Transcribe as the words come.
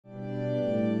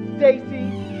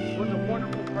Stacy was a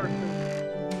wonderful person.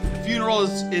 The funeral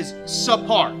is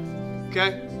subpar,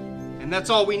 okay? And that's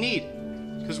all we need,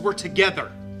 because we're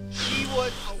together.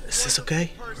 Is this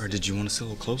okay? Or did you want to sit a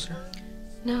little closer?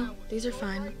 No, these are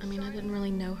fine. I mean, I didn't really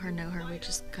know her. We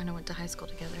just kind of went to high school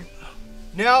together.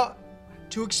 Now,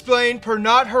 to explain, per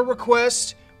not her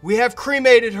request, we have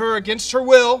cremated her against her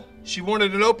will. She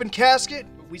wanted an open casket,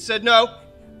 but we said no.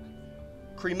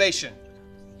 Cremation.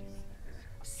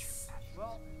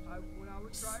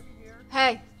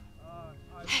 Hey.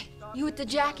 Hey, you with the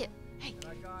jacket. Hey.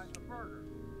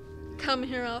 Come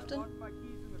here often?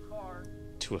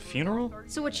 To a funeral?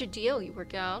 So what's your deal? You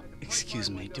work out? Excuse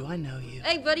me, do I know you?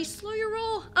 Hey, buddy, slow your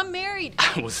roll. I'm married.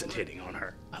 I wasn't hitting on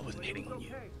her. I wasn't hitting on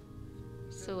you.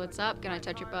 So what's up? Can I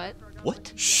touch your butt?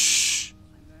 What? Shh.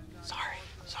 Sorry.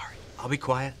 I'll be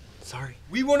quiet. Sorry.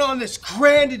 We went on this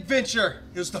grand adventure.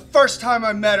 It was the first time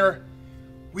I met her.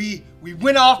 We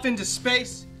went off into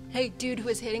space. Hey, dude who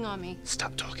was hitting on me.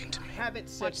 Stop talking to me. I haven't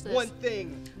Watch said this. one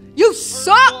thing. You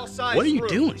suck! What are you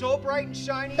doing? It's all bright and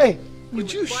shiny. Hey,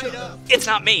 would you shut up? It's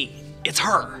not me. It's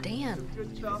her. Dan,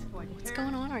 what's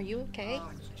going on? Are you okay?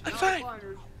 I'm fine.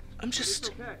 I'm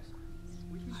just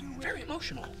very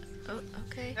emotional. Oh,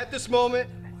 okay. At this moment,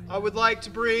 I would like to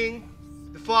bring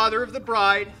the father of the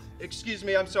bride, excuse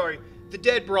me, I'm sorry, the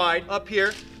dead bride up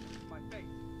here.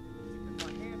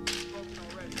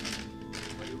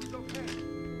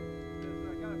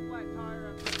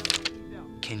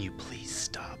 Can you please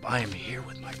stop? I am here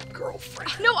with my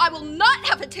girlfriend. No, I will not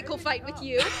have a tickle fight with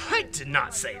you. I did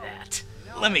not say that.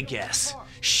 Let me guess.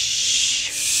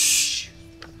 Shh.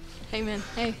 Hey, man.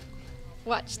 Hey,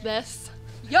 watch this.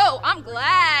 Yo, I'm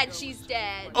glad she's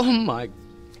dead. Oh my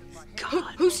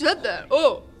God. Who said that?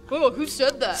 Oh, who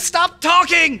said that? Stop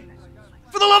talking!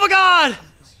 For the love of God!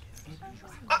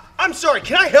 I'm sorry,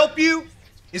 can I help you?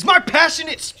 Is my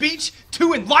passionate speech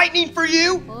too enlightening for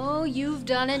you? Oh, you've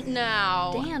done it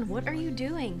now. Dan, what are you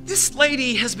doing? This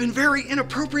lady has been very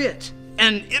inappropriate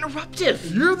and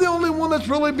interruptive. You're the only one that's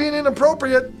really being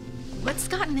inappropriate. What's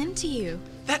gotten into you?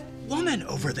 That woman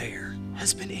over there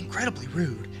has been incredibly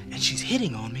rude, and she's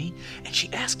hitting on me, and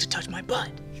she asked to touch my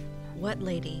butt. What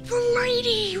lady? The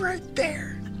lady right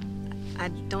there. I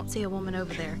don't see a woman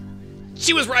over there.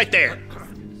 She was right there.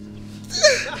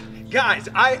 Guys,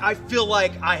 I feel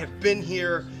like I have been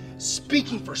here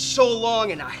speaking for so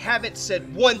long and I haven't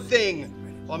said one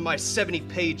thing on my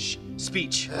 70-page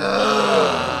speech.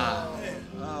 Oh,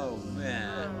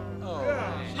 man.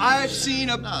 I've seen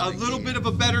a little bit of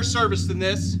a better service than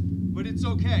this, but it's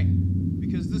okay,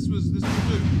 because this was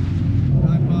good.